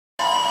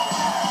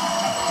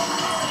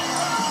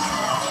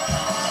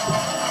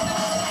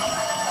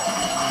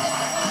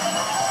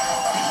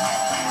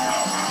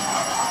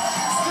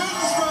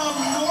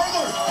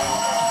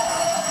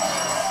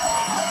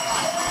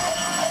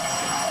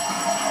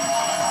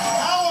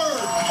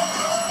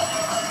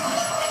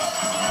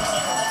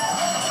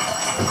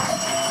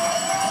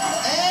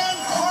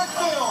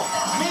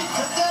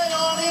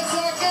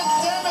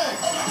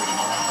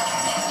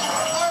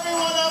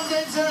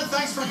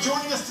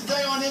joining us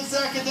today on It's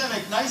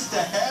Academic. Nice to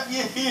have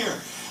you here.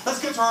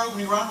 Let's get to our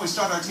opening round. We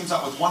start our teams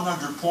out with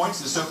 100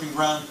 points. This opening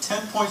round,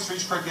 10 points for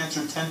each correct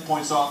answer, 10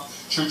 points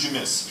off should you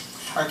miss.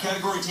 Our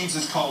category teams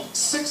is called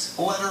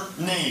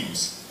 6-letter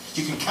names.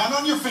 You can count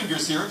on your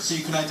fingers here so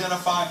you can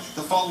identify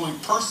the following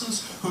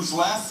persons whose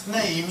last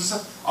names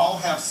all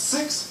have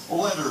 6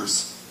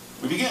 letters.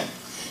 We begin.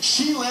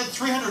 She led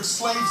 300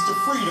 slaves to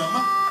freedom.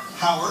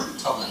 Howard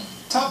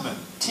Tubman.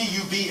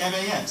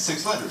 T-U-B-M-A-N,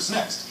 6 letters.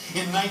 Next.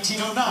 In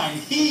 1909,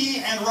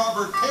 he and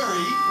Robert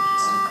Perry.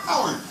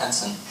 Howard.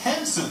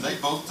 Henson. They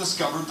both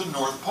discovered the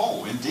North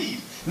Pole,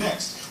 indeed.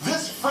 Next.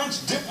 This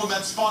French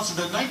diplomat sponsored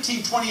a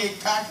 1928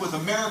 pact with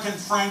American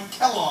Frank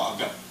Kellogg.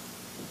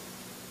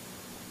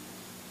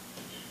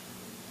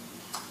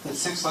 That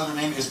 6-letter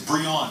name is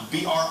Briand,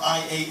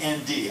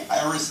 B-R-I-A-N-D,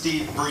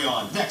 Aristide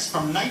Briand. Next,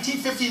 from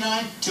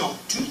 1959 till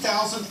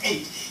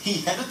 2008, he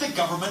headed the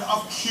government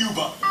of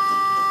Cuba.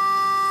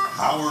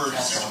 Howard.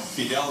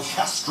 Fidel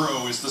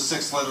Castro is the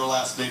 6-letter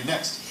last name.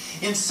 Next,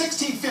 in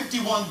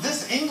 1651,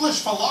 this English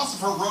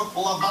philosopher wrote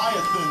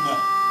Leviathan.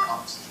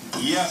 Hobbes.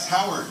 Yes,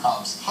 Howard.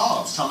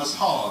 Hobbes. Thomas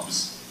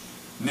Hobbes.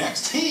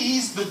 Next,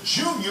 he's the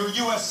junior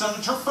U.S.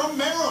 Senator from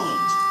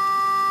Maryland.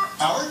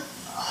 Howard.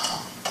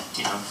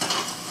 Do you know?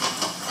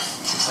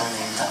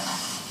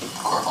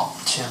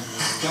 Jim.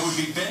 That would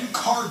be Ben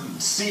Cardin,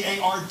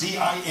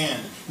 C-A-R-D-I-N.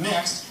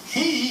 Next,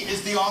 he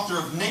is the author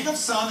of Native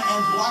Son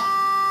and Black...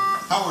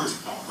 Howard.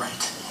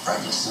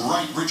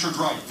 Right, Richard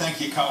Wright. Thank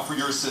you, Kyle, for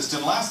your assist.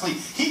 And lastly,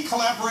 he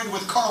collaborated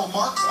with Karl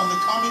Marx on the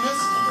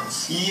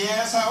Communists.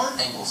 Yes, Howard?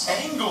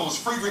 Engels,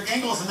 Friedrich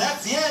Engels, and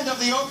that's the end of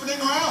the opening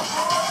round.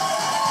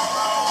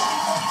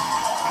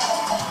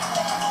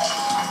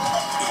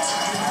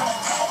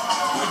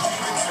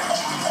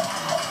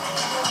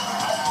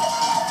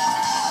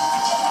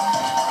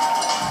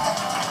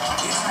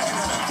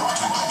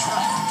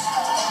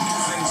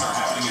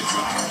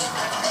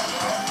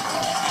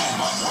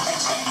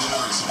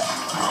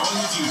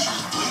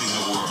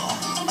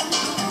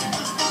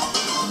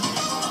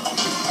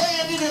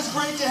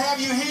 Great to have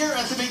you here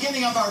at the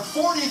beginning of our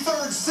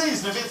 43rd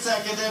season of It's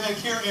Academic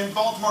here in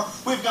Baltimore.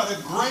 We've got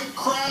a great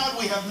crowd.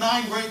 We have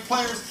 9 great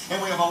players,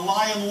 and we have a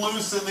lion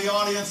loose in the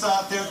audience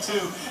out there,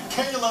 too.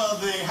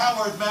 Kayla, the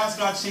Howard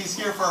mascot, she's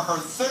here for her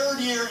 3rd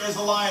year as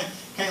a Lion.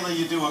 Kayla,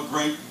 you do a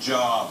great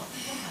job.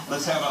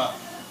 Let's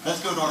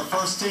go to our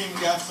first team.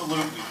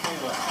 Absolutely,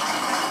 Kayla.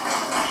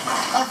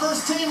 Our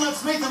first team,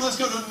 let's meet them. Let's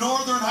go to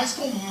Northern High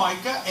School.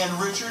 Micah and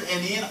Richard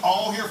and Ian,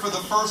 all here for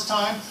the first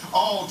time,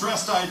 all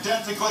dressed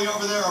identically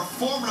over there. A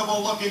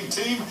formidable-looking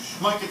team.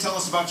 Micah, tell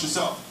us about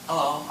yourself.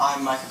 Hello,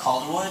 I'm Micah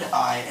Calderwood.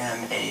 I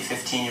am a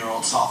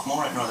 15-year-old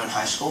sophomore at Northern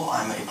High School.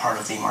 I'm a part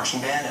of the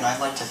marching band, and I'd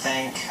like to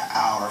thank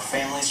our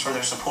families for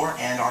their support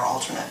and our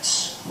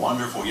alternates.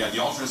 Wonderful. Yeah, the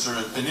alternates are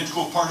an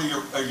integral part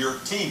of your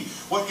team.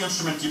 What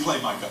instrument do you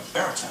play, Micah?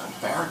 Baritone.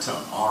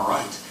 Baritone. All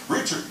right.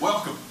 Richard,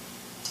 welcome.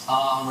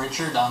 I'm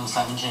Richard. I'm a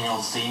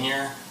 17-year-old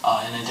senior.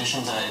 In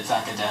addition to It's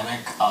Academic,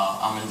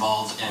 I'm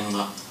involved in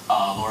the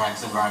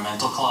Lorax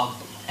Environmental Club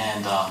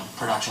and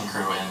production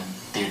crew in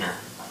theater.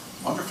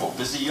 Wonderful.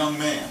 Busy young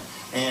man.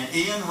 And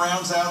Ian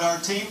rounds out our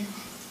team.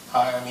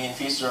 Hi, I'm Ian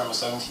Feaster. I'm a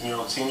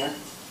 17-year-old senior.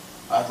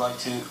 I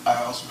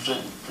also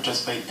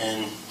participate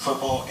in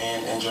football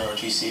and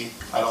NJROTC.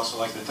 I'd also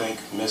like to thank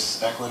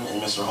Miss Eklund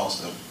and Mr.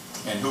 Halstead.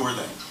 And who are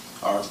they?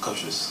 Our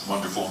coaches.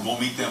 Wonderful. And we'll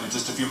meet them in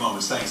just a few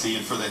moments. Thanks,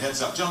 Ian, for the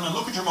heads up. Gentlemen,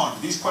 look at your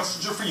monitor. These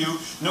questions are for you.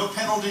 No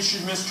penalties.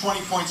 Should miss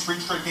 20 points for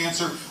each correct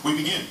answer. We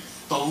begin.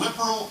 The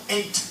Liberal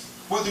 8.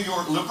 Whether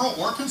you're liberal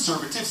or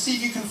conservative, see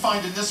if you can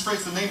find in this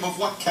phrase the name of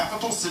what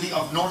capital city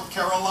of North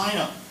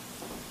Carolina?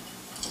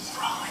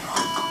 Raleigh.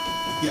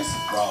 Yes,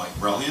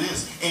 Raleigh it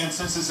is. And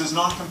since this is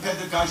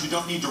non-competitive, guys, you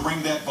don't need to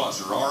ring that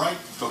buzzer, all right?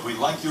 But we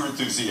like your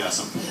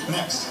enthusiasm.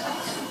 Next.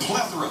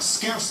 Plethora,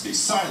 scarcity,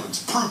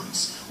 silence,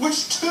 prudence.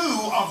 Which 2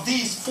 of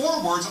these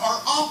 4 words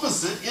are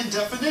opposite in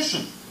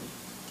definition?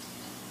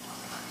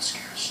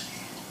 Scarcity.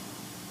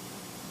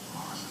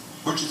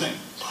 What'd you think?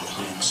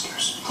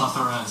 Scarcity.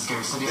 Plethora and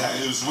scarcity. That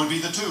would be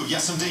the 2.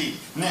 Yes, indeed.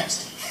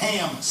 Next.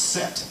 Ham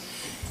set.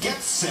 Get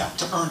set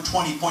to earn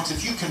 20 points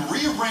if you can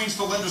rearrange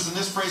the letters in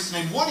this phrase to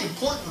name one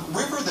important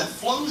river that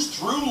flows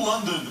through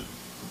London.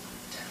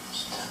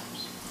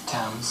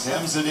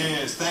 Thames it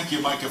is. Thank you,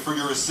 Micah, for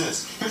your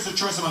assist. Here's a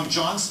choice among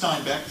John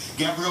Steinbeck,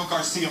 Gabriel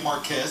Garcia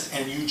Marquez,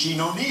 and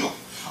Eugene O'Neill.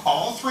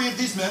 All 3 of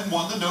these men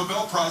won the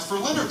Nobel Prize for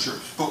Literature,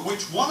 but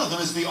which one of them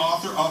is the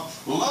author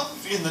of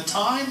Love in the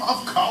Time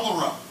of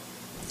Cholera?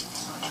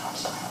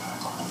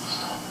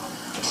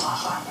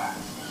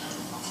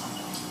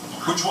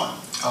 Which one?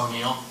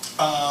 O'Neill.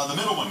 The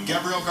middle one,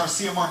 Gabriel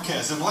Garcia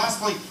Marquez. And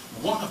lastly,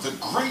 one of the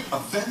great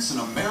events in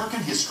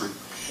American history.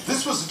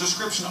 This was a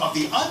description of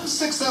the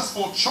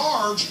unsuccessful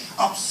charge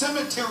up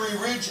Cemetery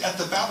Ridge at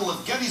the Battle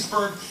of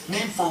Gettysburg,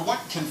 named for what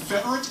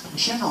Confederate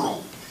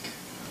general?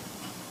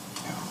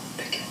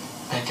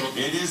 Pickett.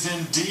 It is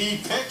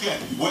indeed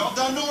Pickett. Well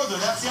done, Northern.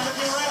 That's the end of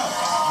your round.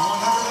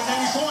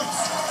 180 points.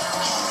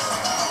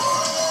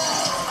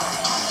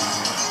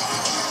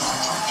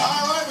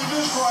 All right, we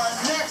move to our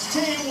next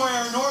team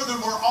where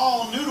Northern were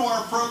new to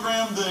our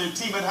program, the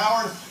team at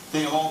Howard.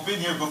 They have all been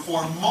here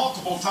before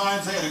multiple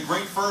times. They had a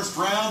great first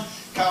round.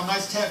 Kyle,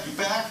 nice to have you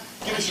back.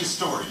 Give us your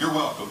story. You're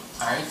welcome.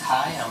 All right,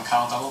 hi, I'm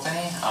Kyle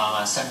Doubleday.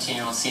 I'm a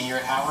 17-year-old senior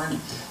at Howard.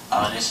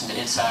 In addition to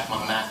ITSAC, I'm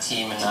on the math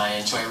team, and I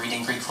enjoy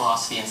reading Greek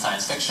philosophy and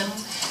science fiction.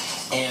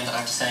 And I'd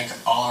like to thank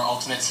all our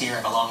alternates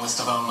here, a long list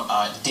of them: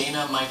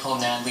 Dana, Michael,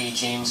 Natalie,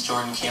 James,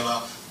 Jordan,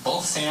 Kayla,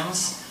 both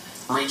Sams,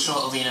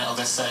 Rachel, Alina,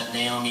 Alyssa,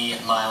 Naomi,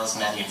 Miles,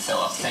 Maddie, and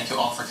Philip. Thank you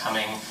all for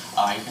coming.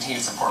 Your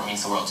continued support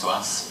means the world to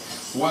us.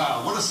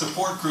 Wow, what a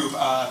support group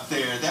out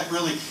there. That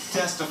really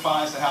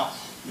testifies to how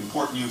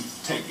important you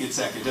take its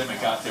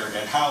academic out there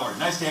at Howard.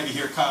 Nice to have you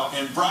here, Kyle.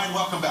 And Brian,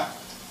 welcome back.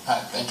 Hi,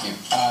 thank you.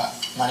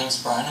 My name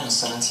is Brian. I'm a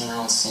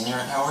 17-year-old senior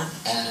at Howard,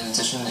 and in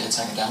addition to its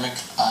academic,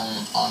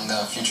 I'm on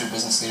the Future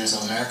Business Leaders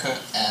of America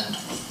and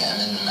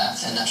am in the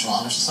Math and National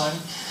Honor Society.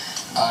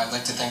 I'd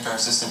like to thank our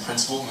assistant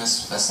principal,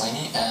 Ms.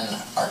 Veslani,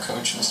 and our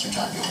coach, Mr.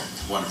 John Gilbert.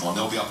 Wonderful. And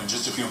they'll be up in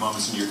just a few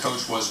moments. And your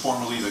coach was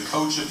formerly the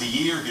Coach of the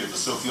Year here, the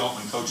Sophie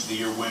Altman Coach of the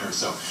Year winner.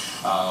 So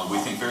we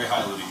think very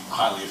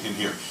highly of him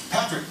here.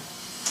 Patrick,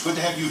 good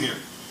to have you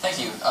here. Thank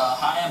you.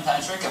 Hi, I'm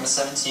Patrick. I'm a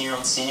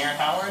 17-year-old senior at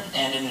Howard,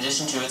 and in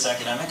addition to its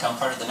academic, I'm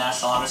part of the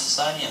National Honor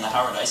Society and the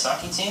Howard Ice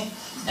Hockey team.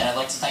 And I'd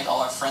like to thank all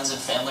our friends and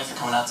family for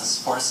coming out to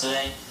support us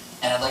today.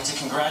 And I'd like to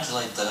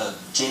congratulate the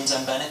James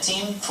M. Bennett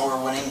team for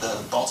winning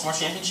the Baltimore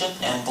Championship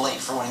and Blake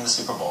for winning the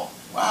Super Bowl.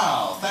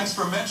 Wow, thanks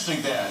for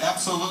mentioning that.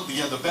 Absolutely.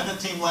 Yeah, the Bennett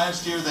team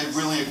last year, they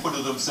really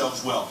acquitted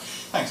themselves well.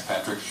 Thanks,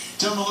 Patrick.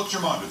 Gentlemen, look at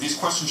your monitor. These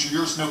questions are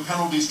yours, no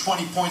penalties,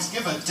 20 points.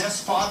 Give a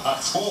despot a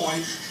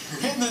toy.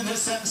 Hidden in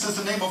this sentence is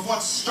the name of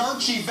what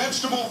starchy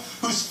vegetable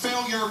whose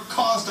failure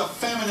caused a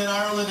famine in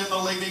Ireland in the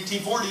late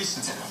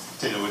 1840s?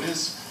 Potato it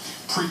is.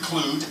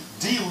 Preclude,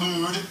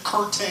 delude,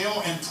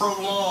 curtail, and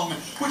prolong.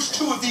 Which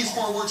two of these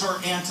four words are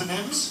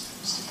antonyms?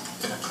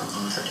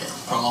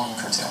 Prolong,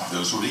 curtail.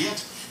 Those would be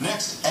it.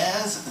 Next,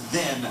 as,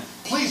 then.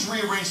 Please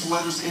rearrange the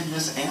letters in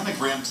this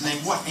anagram to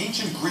name what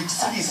ancient Greek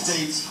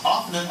city-states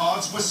often at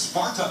odds with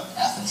Sparta?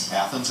 Athens.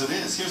 Athens it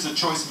is. Here's a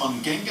choice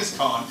among Genghis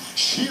Khan,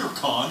 Shere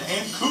Khan,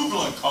 and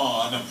Kublai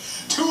Khan.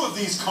 Two of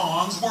these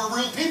Khans were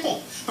real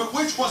people, but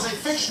which was a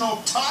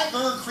fictional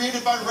tiger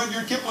created by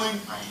Rudyard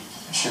Kipling?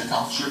 Shere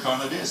Khan. Shere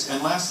Khan it is.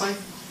 And lastly,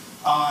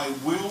 I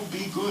will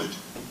be good.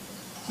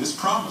 This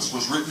promise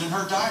was written in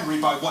her diary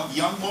by what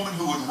young woman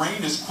who would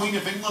reign as Queen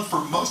of England for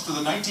most of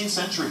the 19th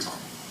century?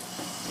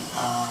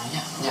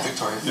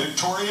 Victoria.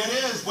 Victoria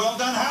it is. Well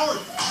done, Howard.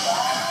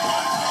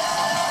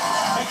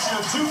 Takes you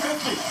to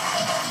 250.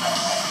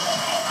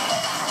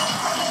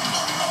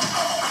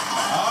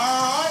 All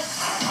right.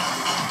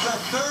 The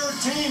third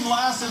team,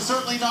 last and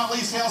certainly not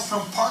least, hails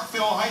from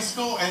Parkville High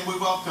School, and we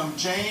welcome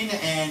Jane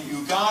and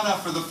Ugana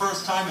for the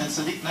first time, and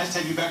Sadiq, nice to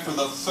have you back for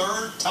the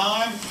third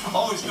time.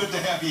 Always good to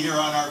have you here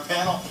on our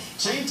panel.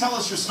 Jane, tell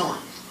us your story.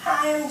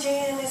 Hi, I'm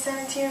Jane. I'm a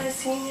 17-year-old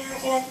senior.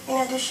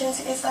 In addition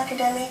to its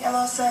academic, I'm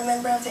also a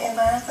member of the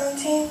Environmental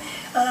team,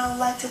 and I would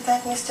like to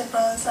thank Mr.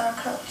 Burns, our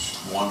coach.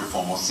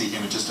 Wonderful. We'll see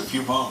him in just a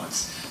few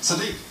moments.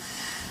 Sadiq.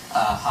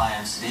 Hi,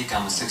 I'm Sadiq.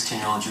 I'm a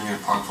 16-year-old junior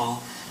at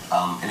Parkville.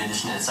 In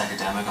addition to its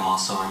academic, I'm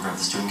also a member of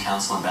the Student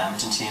Council and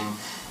Badminton team,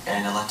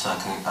 and I'd like to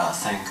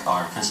thank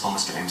our principal,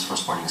 Mr. Ames, for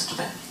supporting us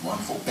today.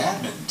 Wonderful.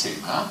 Badminton team,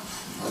 huh?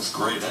 That's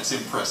great. That's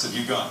impressive.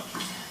 You got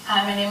it.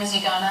 Hi, my name is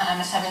Ugana.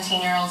 I'm a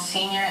 17-year-old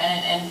senior,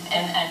 and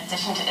in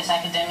addition to its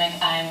academic,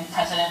 I'm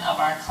president of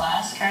our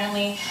class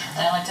currently,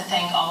 and I'd like to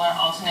thank all our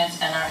alternates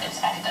and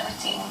its academic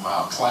team.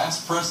 Wow,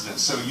 class president.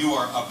 So you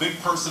are a big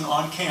person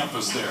on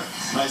campus there.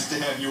 Nice to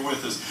have you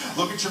with us.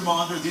 Look at your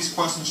monitor. These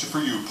questions are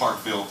for you,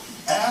 Parkville.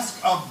 Ask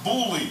a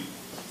bully.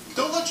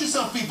 Don't let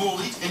yourself be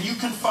bullied, and you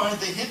can find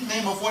the hidden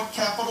name of what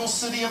capital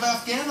city of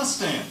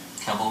Afghanistan?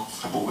 Kabul.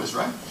 Kabul is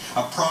right.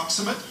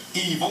 Approximate,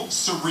 evil,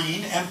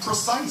 serene, and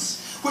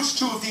precise. Which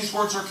two of these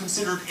words are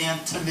considered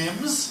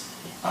antonyms?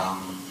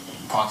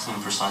 Approximate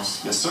and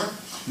precise. Yes, sir.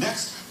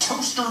 Next,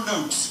 toaster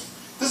notes.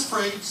 This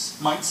phrase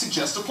might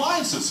suggest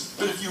appliances,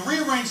 but if you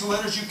rearrange the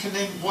letters, you can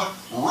name what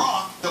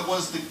rock that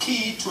was the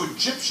key to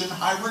Egyptian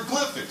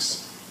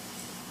hieroglyphics.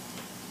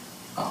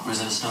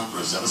 Rosetta Stone.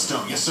 Rosetta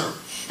Stone, yes, sir.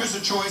 Here's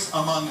a choice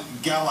among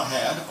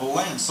Galahad,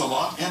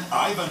 Lancelot, and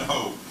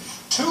Ivanhoe.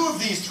 Two of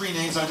these three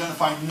names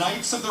identify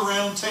knights of the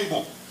Round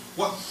Table.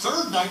 What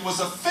third knight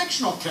was a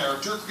fictional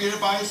character created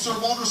by Sir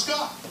Walter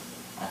Scott?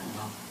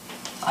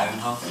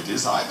 Ivanhoe. It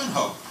is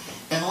Ivanhoe.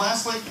 And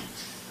lastly,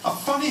 a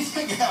funny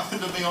thing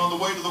happened to me on the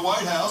way to the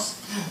White House.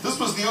 This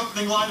was the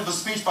opening line of a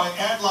speech by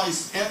Adlai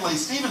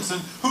Stevenson,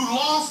 who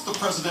lost the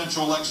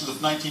presidential elections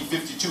of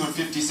 1952 and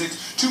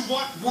 56 to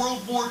what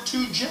World War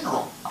II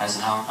general?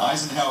 Eisenhower.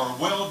 Eisenhower.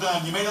 Well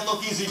done. You made it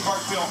look easy,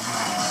 Parkville.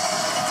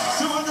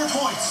 200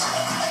 points.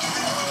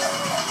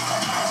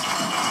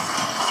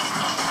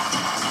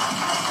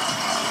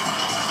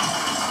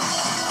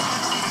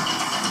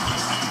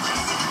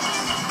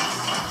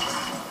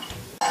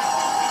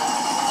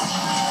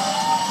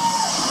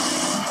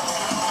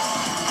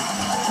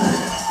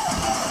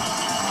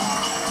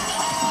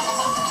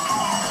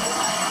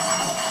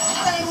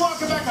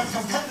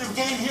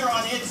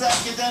 It's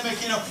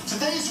academic. You know,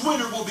 Today's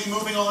winner will be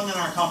moving on in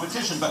our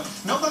competition, but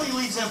nobody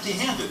leaves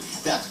empty-handed.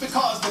 That's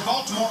because the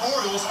Baltimore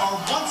Orioles are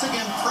once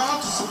again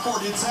proud to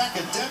support its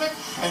academic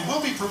and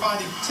will be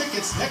providing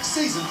tickets next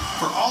season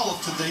for all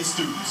of today's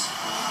students.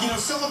 You know,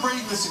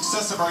 celebrating the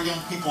success of our young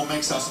people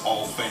makes us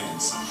all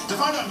fans. To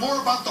find out more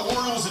about the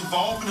Orioles'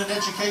 involvement in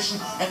education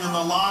and in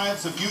the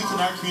lives of youth in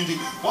our community,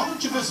 why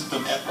don't you visit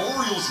them at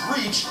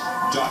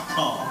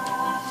oriolesreach.com.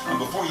 And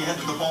before you head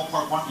to the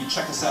ballpark, why don't you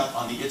check us out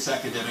on the It's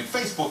Academic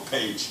Facebook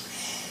page.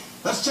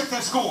 Let's check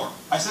that score.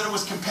 I said it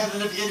was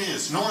competitive. It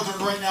is. Northern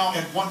right now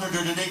at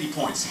 180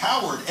 points.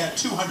 Howard at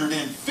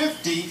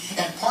 250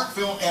 and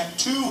Parkville at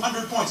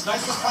 200 points.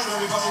 Nicely played,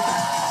 everybody.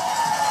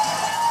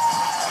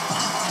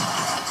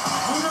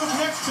 We move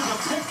next to the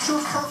picture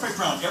perfect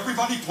round.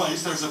 Everybody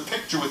plays. There's a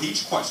picture with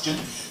each question.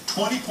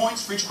 20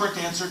 points for each correct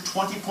answer.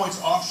 20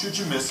 points off should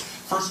you miss.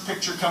 First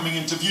picture coming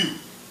into view.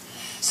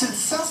 Since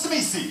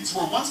sesame seeds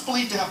were once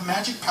believed to have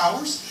magic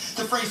powers,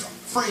 the phrase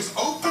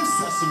open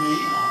sesame,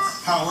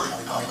 Howard,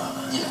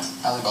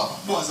 Alibaba.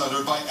 was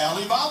uttered by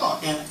Alibaba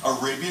in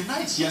Arabian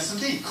Nights. Yes,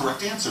 indeed.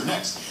 Correct answer.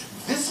 Next.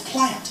 This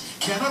plant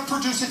cannot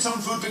produce its own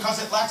food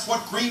because it lacks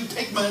what green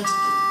pigment?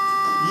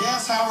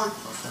 Yes, Howard.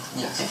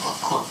 Yes,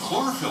 chlorophyll.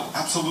 Chlorophyll.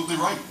 Absolutely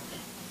right.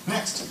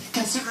 Next.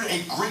 Considered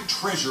a great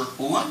treasure,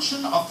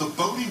 Luncheon of the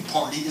Boating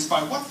Party is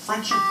by what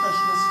French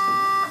impressionist?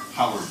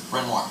 Howard.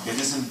 Renoir. It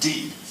is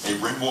indeed a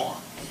Renoir.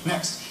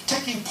 Next.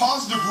 Taking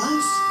positive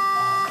roots.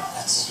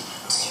 That's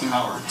 2.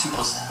 Howard. 2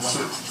 plus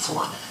 2,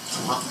 4.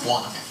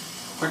 1. Okay.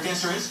 Correct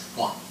answer is?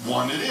 1.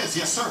 1 it is.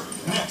 Yes, sir.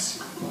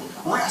 Next.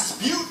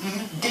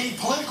 Rasputin gained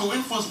political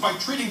influence by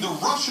treating the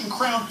Russian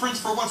crown prince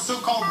for what's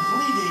so-called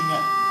bleeding.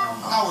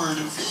 Howard.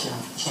 Hemophilia.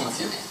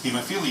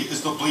 Hemophilia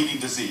is the bleeding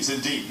disease,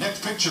 indeed.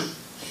 Next picture.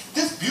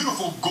 This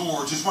beautiful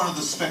gorge is one of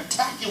the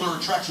spectacular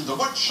attractions of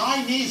what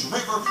Chinese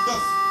river?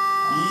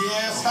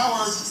 Yes,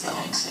 Howard.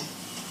 Yangtze.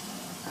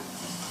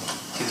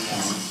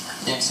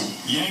 Yangtze.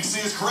 Yangtze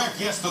is correct.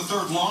 Yes, the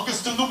third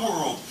longest in the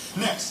world.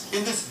 Next,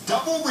 in this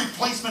double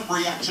replacement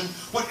reaction,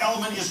 what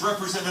element is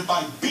represented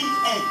by beet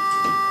A?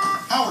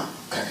 Howard.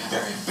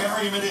 Barium.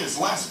 Barium it is.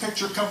 Last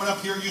picture coming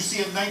up here, you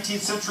see a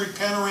 19th century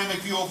panoramic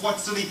view of what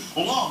city?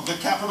 Long, the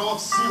capital of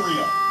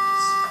Syria.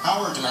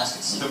 Howard.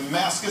 Damascus.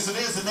 Damascus it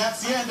is, and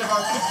that's the end of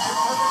our picture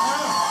perfect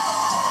round.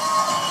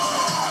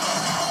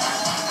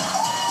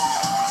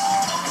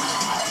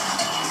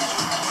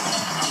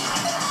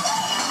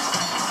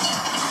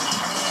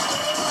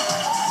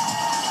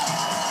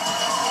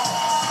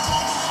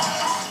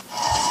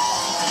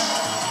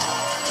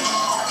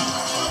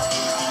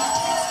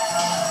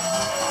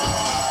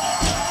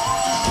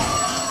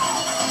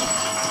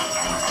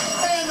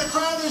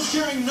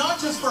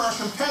 For our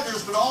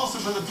competitors, but also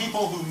for the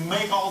people who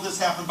make all this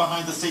happen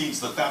behind the scenes,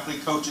 the faculty,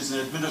 coaches,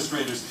 and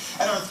administrators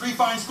at our 3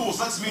 fine schools.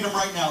 Let's meet them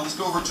right now. Let's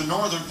go over to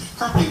Northern,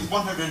 currently with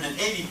 180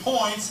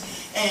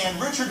 points. And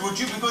Richard, would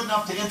you be good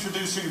enough to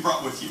introduce who you brought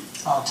with you?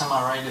 To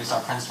my right is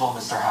our principal,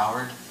 Mr.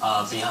 Howard.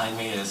 Behind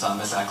me is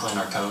Miss Eklund,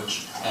 our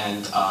coach.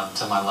 And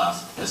to my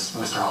left is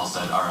Mr.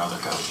 Halstead, our other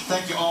coach.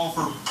 Thank you all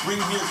for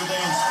being here today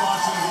and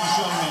sponsoring these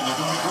young men.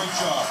 They're doing a great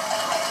job.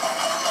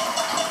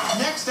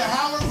 Next to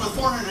Howard with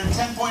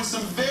 410 points,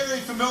 some very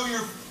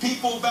familiar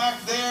people back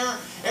there.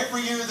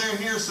 Every year they're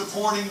here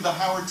supporting the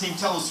Howard team.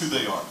 Tell us who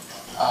they are.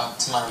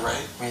 To my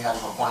right, we have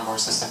one of our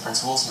assistant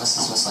principals,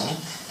 Mrs. Mussolini,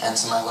 and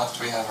to my left,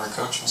 we have our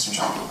coach, Mr.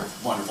 John Gilbert.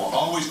 Wonderful.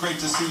 Always great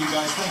to see you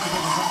guys. Thank you for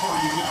the support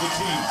you give the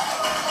team.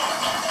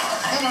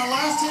 And our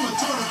last team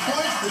with 200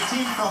 points, the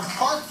team from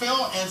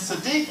Parkville and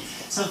Sadiq.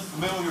 Some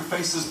familiar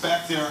faces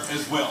back there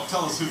as well.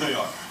 Tell us who they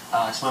are.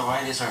 To my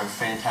right is our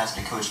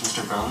fantastic coach,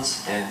 Mr.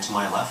 Bruns, and to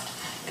my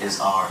left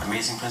is our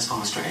amazing principal,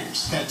 Mr.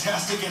 Ames.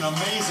 Fantastic and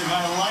amazing.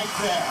 I like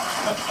that.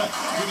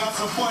 You got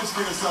some points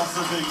for yourself,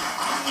 Sadiq.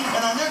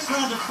 In our next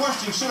round of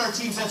questioning, should our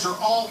teams answer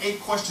all 8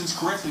 questions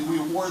correctly, we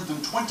award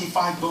them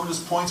 25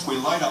 bonus points. We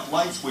light up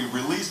lights, we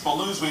release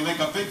balloons, we make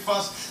a big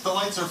fuss. The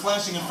lights are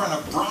flashing in front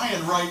of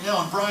Brian right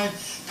now. And Brian,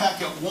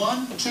 packet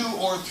 1, 2,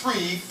 or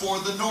 3 for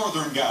the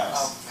Northern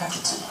guys.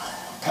 Packet 2.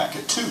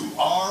 Packet 2.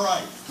 All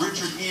right.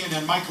 Richard, Ian,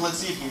 and Michael, let's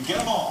see if you can get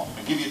them all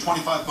and give you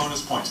 25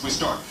 bonus points. We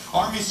start.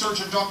 Army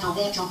surgeon Dr.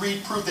 Walter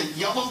Reed proved that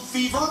yellow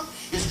fever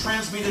is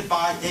transmitted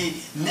by a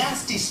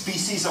nasty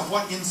species of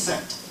what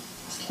insect?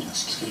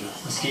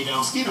 Mosquito.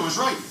 Mosquito is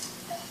right.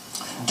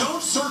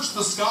 Don't search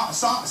the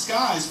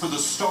skies for the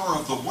Star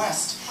of the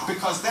West,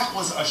 because that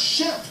was a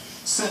ship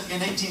sent in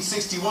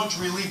 1861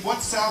 to relieve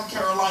what South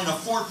Carolina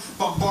fort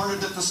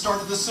bombarded at the start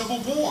of the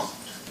Civil War?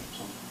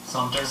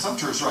 Sumter.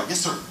 Sumter is right.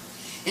 Yes, sir.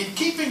 In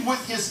keeping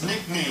with his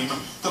nickname,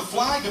 the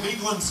flag of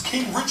England's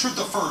King Richard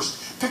I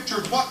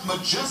pictured what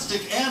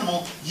majestic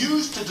animal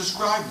used to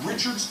describe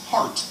Richard's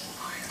heart?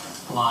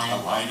 Lion.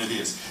 A lion it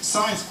is.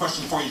 Science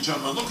question for you,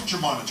 gentlemen. Look at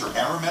your monitor.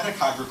 Aromatic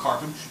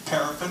hydrocarbon,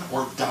 paraffin,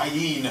 or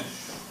diene.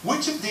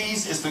 Which of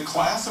these is the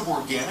class of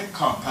organic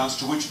compounds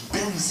to which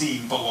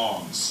benzene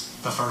belongs?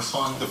 The first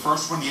one. The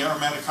first one, the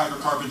aromatic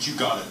hydrocarbons, you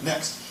got it.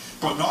 Next,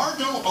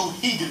 Bernardo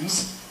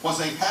O'Higgins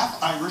was a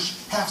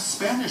half-Irish,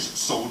 half-Spanish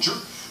soldier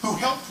who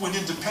helped win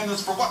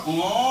independence for what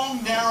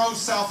long, narrow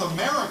South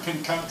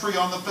American country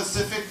on the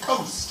Pacific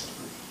coast?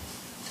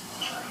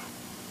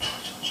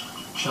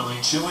 Chile.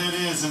 Chile it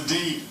is,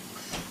 indeed.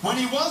 When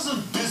he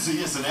wasn't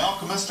busy as an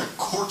alchemist, a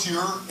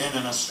courtier, and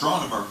an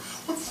astronomer,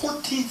 what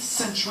 14th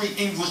century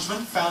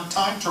Englishman found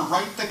time to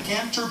write the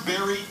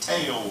Canterbury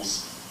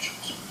Tales?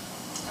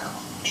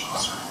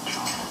 Chaucer.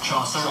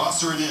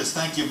 Chaucer it is.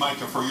 Thank you,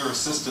 Micah, for your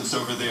assistance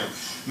over there.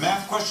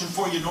 Math question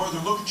for you,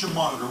 Northern. Look at your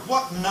monitor.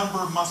 What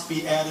number must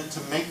be added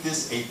to make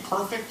this a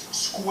perfect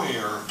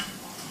square?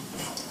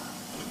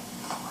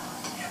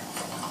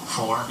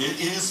 4. It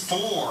is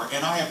 4,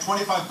 and I have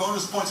 25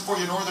 bonus points for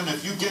you, Northern.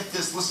 If you get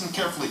this, listen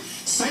carefully.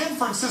 San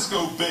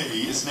Francisco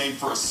Bay is named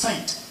for a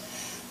saint,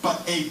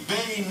 but a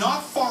bay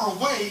not far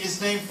away is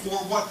named for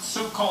what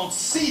so-called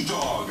sea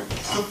dog,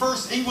 the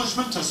first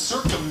Englishman to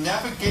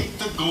circumnavigate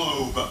the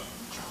globe.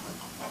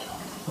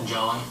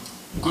 Magellan.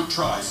 Good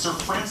try. Sir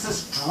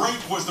Francis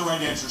Drake was the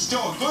right answer.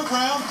 Still a good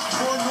round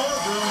for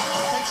Northern.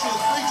 Takes you to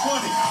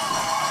 320.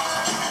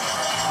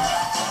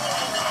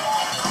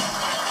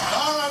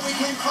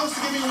 Came close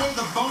to giving away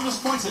the bonus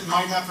points. It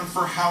might happen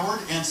for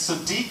Howard and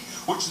Sadiq.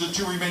 Which are the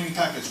 2 remaining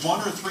packets? 1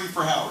 or 3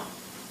 for Howard?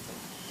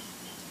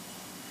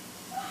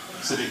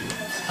 Sadiq?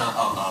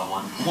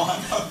 1. 1,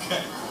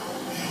 okay.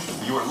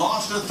 You were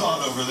lost in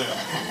thought over there.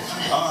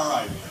 All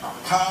right.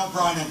 Kyle,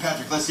 Brian, and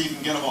Patrick, let's see if you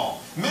can get them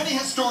all. Many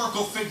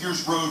historical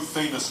figures rode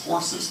famous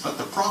horses, but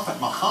the Prophet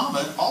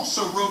Muhammad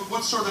also rode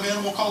what sort of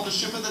animal called the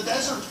ship of the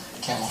desert?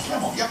 Camel.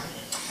 Camel, yep.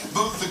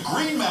 Both the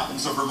Green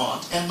Mountains of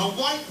Vermont and the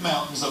White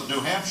Mountains of New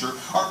Hampshire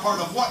are part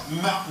of what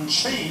mountain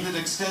chain that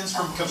extends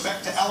from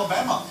Quebec to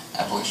Alabama?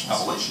 Appalachians.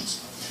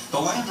 Appalachians. The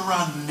land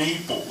around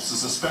Naples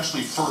is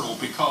especially fertile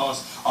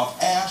because of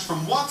ash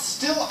from what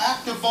still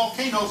active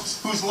volcano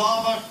whose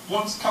lava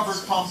once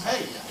covered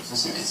Pompeii?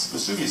 Vesuvius.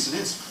 Vesuvius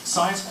it is.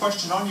 Science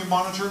question on your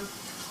monitor.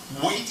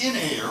 Weight in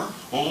air,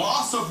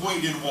 loss of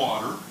weight in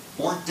water,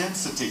 or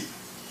density.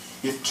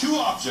 If 2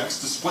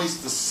 objects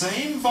displace the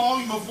same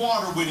volume of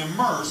water when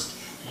immersed,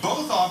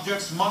 both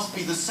objects must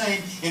be the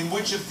same in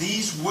which of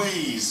these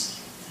ways?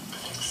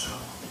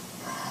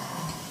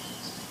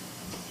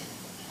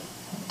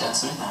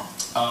 Density.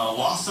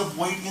 Loss of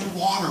weight in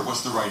water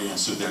was the right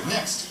answer there.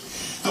 Next,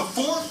 the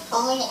 4th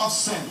Earl of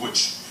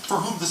Sandwich, for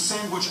whom the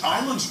Sandwich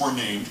Islands were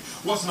named,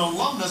 was an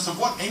alumnus of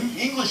what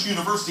English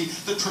university,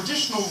 the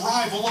traditional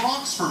rival of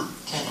Oxford?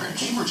 Cambridge.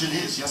 Cambridge it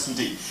is, yes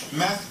indeed.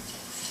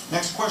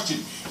 Next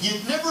question.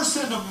 You'd never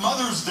send a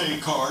Mother's Day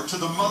card to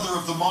the mother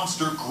of the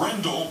monster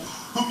Grendel,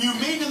 whom you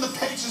meet in the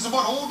pages of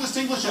what oldest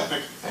English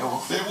epic?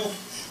 Beowulf.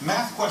 Beowulf.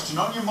 Math question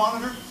on your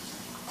monitor.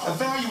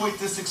 Evaluate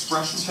this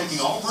expression, taking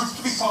all roots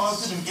to be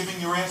positive and giving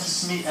your answer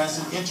to me as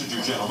an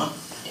integer, gentlemen.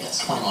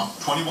 Yes, 21.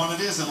 21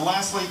 it is. And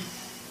lastly,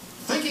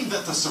 thinking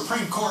that the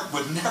Supreme Court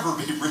would never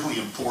be really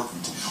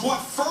important, what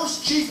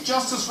first Chief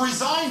Justice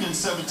resigned in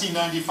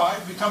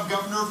 1795 to become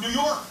governor of New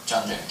York?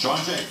 John Jay.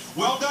 John Jay.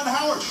 Well done,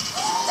 Howard.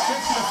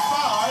 Takes you to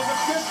 5 of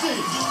 50.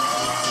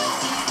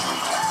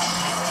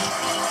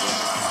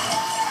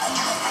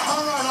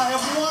 All right, I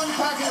have 1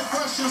 packet of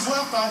questions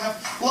left. I have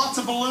lots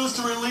of balloons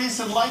to release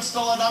and lights to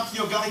light up.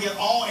 You've got to get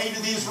all 8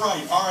 of these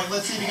right. All right,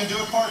 let's see if you can do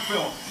it,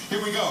 Parkville.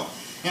 Here we go.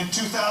 In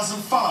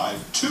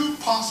 2005, 2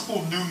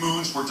 possible new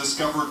moons were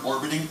discovered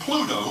orbiting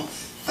Pluto,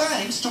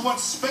 thanks to what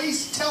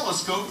space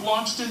telescope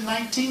launched in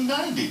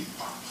 1990?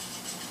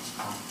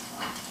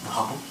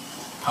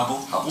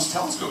 Hubble's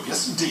telescope,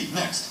 yes indeed.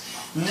 Next,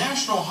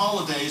 national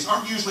holidays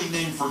aren't usually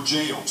named for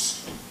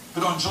jails,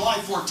 but on July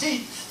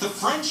 14th, the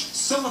French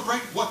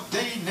celebrate what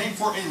day named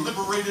for a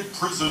liberated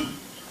prison?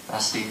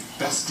 Bastille.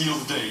 Bastille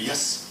Day,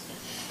 yes.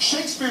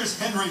 Shakespeare's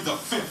Henry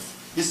V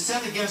is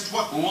set against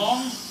what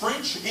long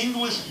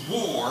French-English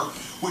war,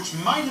 which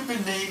might have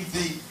been named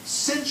the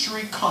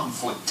Century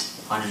Conflict?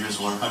 100 Years'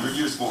 War. 100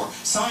 Years' War.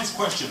 Science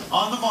question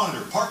on the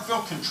monitor.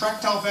 Parkville,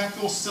 contractile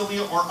vacuole,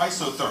 cilia, or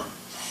isotherm?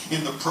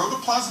 In the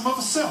protoplasm of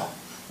a cell,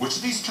 which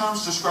of these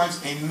terms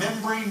describes a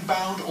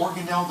membrane-bound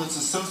organelle that's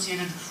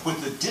associated with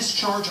the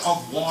discharge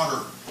of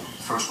water?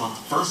 First one.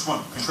 First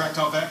one,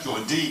 contractile vacuole,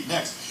 indeed.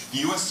 Next, the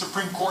U.S.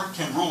 Supreme Court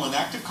can rule an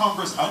act of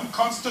Congress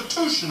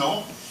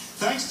unconstitutional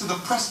thanks to the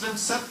precedent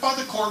set by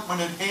the court when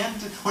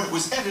it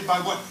was headed by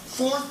what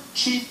 4th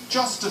Chief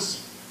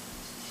Justice?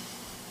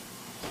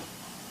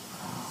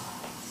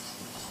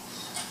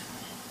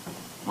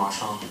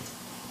 Marshall.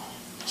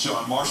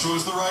 John Marshall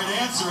is the right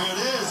answer. It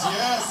is,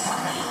 yes.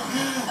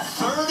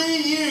 30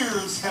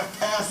 years have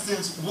passed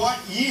since what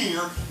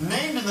year,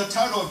 named in the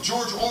title of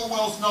George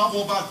Orwell's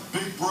novel about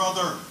Big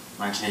Brother?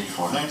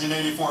 1984.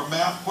 1984.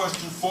 Math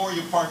question for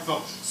you,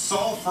 Parkville.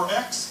 Solve for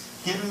x.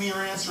 Give me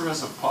your answer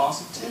as a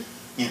positive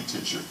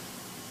integer.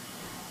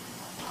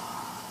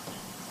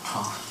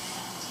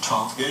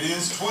 12. It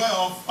is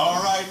 12.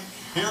 All right,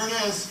 here it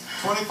is.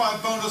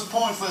 25 bonus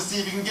points. Let's see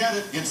if you can get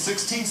it. In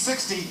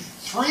 1660,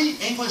 3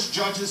 English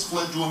judges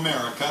fled to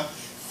America,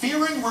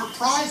 fearing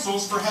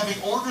reprisals for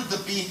having ordered the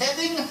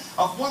beheading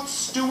of what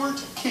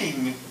Stuart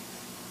king?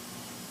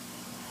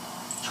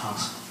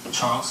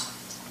 Charles.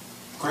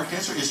 Correct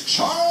answer is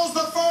Charles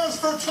the First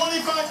for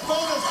 25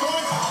 bonus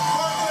points.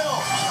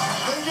 Parkville,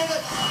 they did it.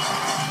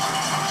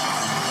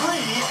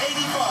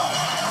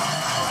 385.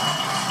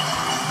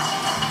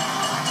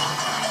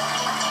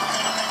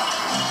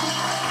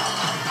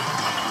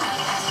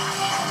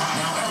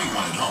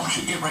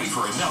 Should get ready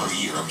for another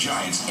year of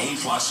Giant's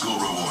A-Plus School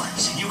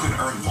Rewards. You can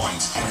earn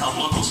points and help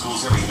local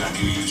schools every time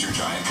you use your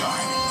Giant card.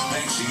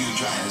 Thanks to you,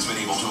 Giant has been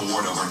able to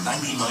award over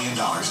 $90 million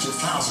to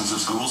thousands of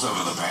schools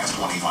over the past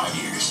 25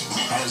 years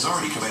and has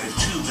already committed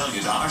 $2 million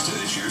to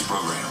this year's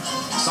program.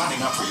 Signing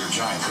up for your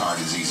Giant card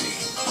is easy.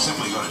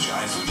 Simply go to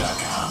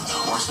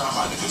GiantFood.com or stop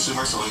by the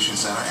Consumer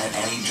Solutions Center at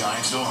any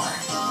Giant store.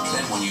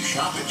 Then when you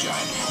shop at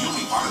Giant, you'll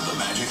be part of the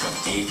magic of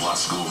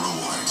A-Plus School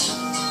Rewards.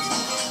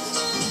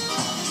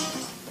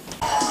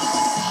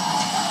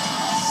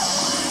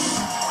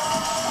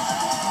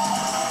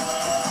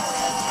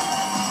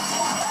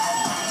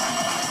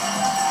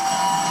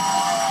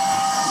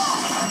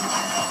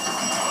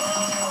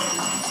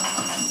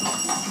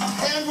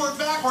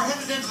 We're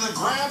headed into the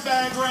grab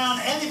bag round.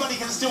 Anybody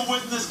can still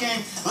win this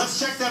game. Let's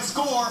check that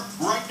score.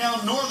 Right now,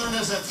 Northern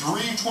is at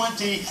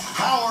 320,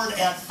 Howard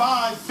at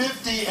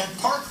 550, and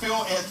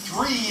Parkville at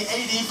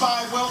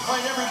 385. Well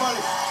played,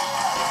 everybody.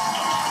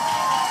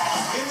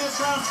 In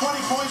this round, 20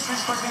 points.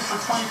 Reach for 20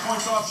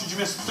 points off. Should you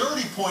miss,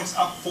 30 points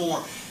up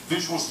for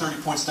visuals,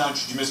 30 points down.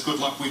 Should you miss,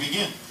 good luck. We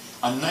begin.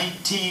 A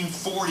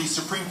 1940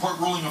 Supreme Court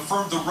ruling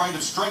affirmed the right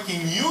of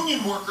striking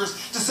union workers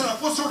to set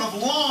up what sort of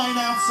line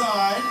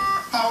outside?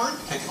 Howard?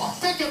 Picket line.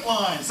 Picket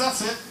lines,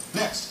 that's it.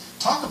 Next,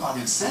 talk about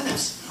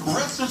incentives.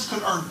 Residents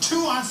could earn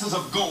 2 ounces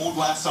of gold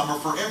last summer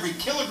for every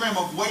kilogram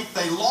of weight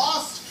they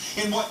lost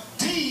in what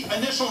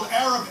D-initialed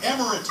Arab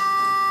Emirate?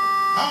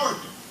 Howard?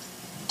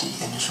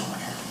 D-initialed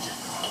Arab Emirate.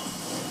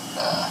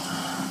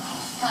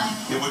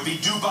 It would be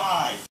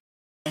Dubai.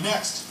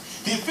 Next.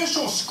 The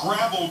official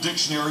Scrabble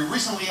dictionary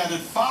recently added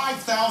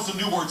 5,000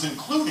 new words,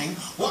 including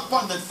what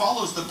one that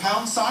follows the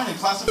pound sign and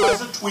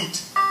classifies a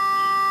tweet?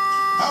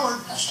 Howard?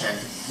 Hashtag.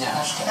 Yeah,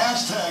 hashtag.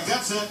 Hashtag,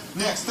 that's it.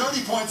 Next,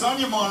 30 points on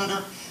your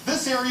monitor.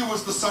 This area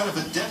was the site of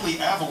a deadly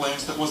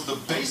avalanche that was the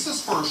basis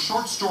for a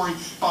short story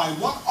by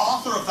what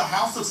author of The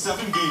House of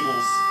Seven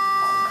Gables?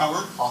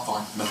 Howard?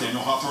 Hawthorne.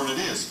 Nathaniel Hawthorne it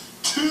is.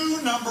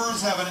 2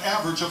 numbers have an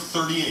average of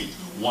 38.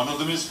 One of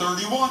them is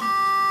 31.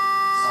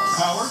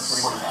 Howard?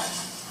 45.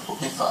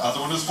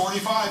 Other one is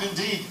 45,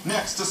 indeed.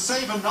 Next, to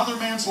save another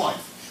man's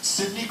life,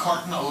 Sidney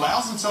Carton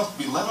allows himself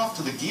to be led off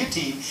to the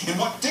guillotine in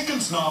what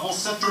Dickens novel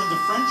set during the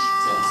French?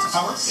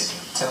 Howard?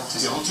 Tale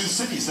of Two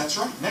Cities, that's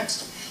right.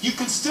 Next, you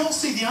can still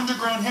see the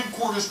underground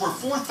headquarters where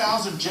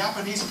 4,000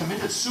 Japanese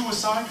committed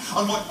suicide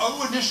on what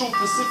O-initial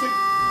Pacific?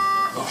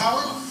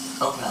 Howard?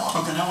 Okinawa.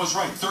 Okinawa's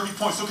right. 30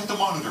 points. Look at the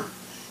monitor.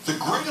 The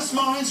greatest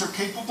minds are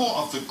capable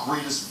of the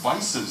greatest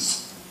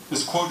vices.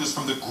 This quote is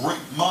from the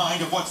great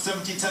mind of what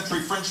 17th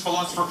century French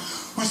philosopher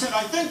who said,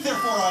 I think,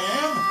 therefore I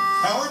am?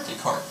 Howard?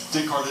 Descartes.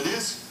 Descartes it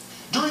is.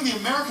 During the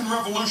American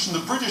Revolution,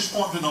 the British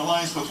formed an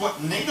alliance with what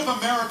Native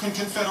American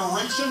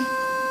Confederation?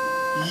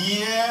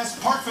 Yes,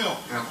 Parkville.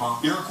 Iroquois.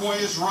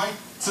 Iroquois is right.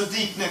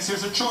 Sadiq, next,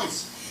 here's a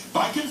choice.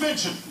 By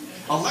convention,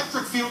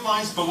 electric field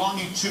lines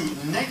belonging to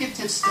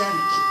negative static.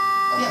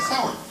 Yes,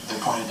 Howard. They're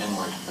pointed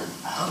inward.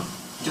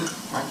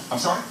 Right? I'm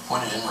sorry?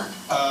 Pointed inward.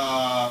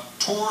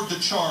 Toward the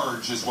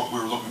charge is what we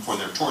were looking for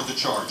there. Toward the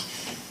charge.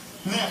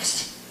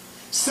 Next.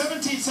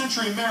 17th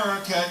century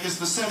America is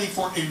the setting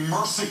for A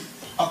Mercy,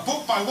 a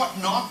book by what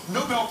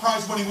Nobel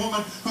Prize winning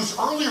woman whose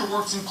earlier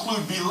works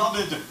include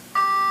Beloved?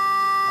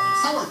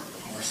 Howard?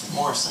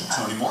 Morrison.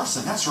 Toni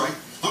Morrison, that's right.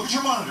 Look at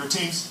your monitor,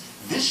 teams.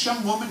 This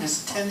young woman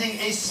is tending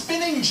a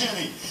spinning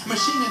jenny.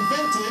 Machine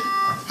invented,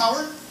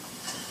 Howard?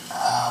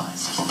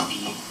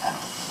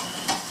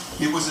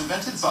 It was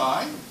invented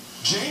by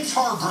James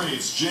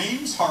Hargraves.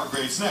 James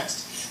Hargraves.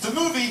 Next. The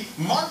movie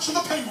March of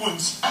the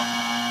Penguins.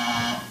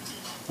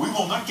 We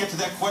will not get to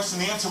that question.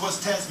 The answer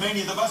was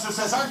Tasmania. The buzzer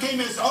says our game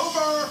is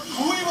over.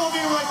 We will be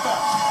right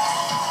back.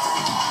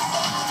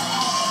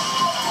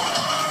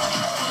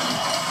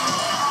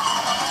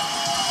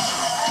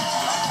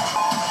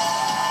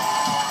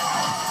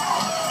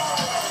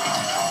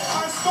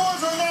 Our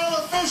scores are now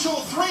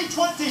official.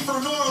 320 for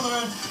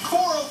Northern,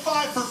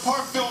 405 for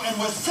Parkville, and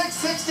with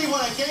 660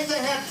 what a game they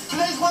had.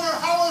 Today's winner,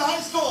 Howard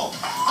High School.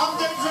 I'm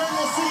Dave Zahren.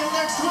 We'll see you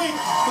next week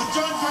with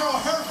John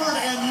Carroll, Hereford,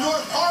 and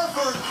North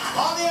Harford.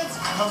 Audience,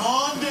 come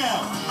on down.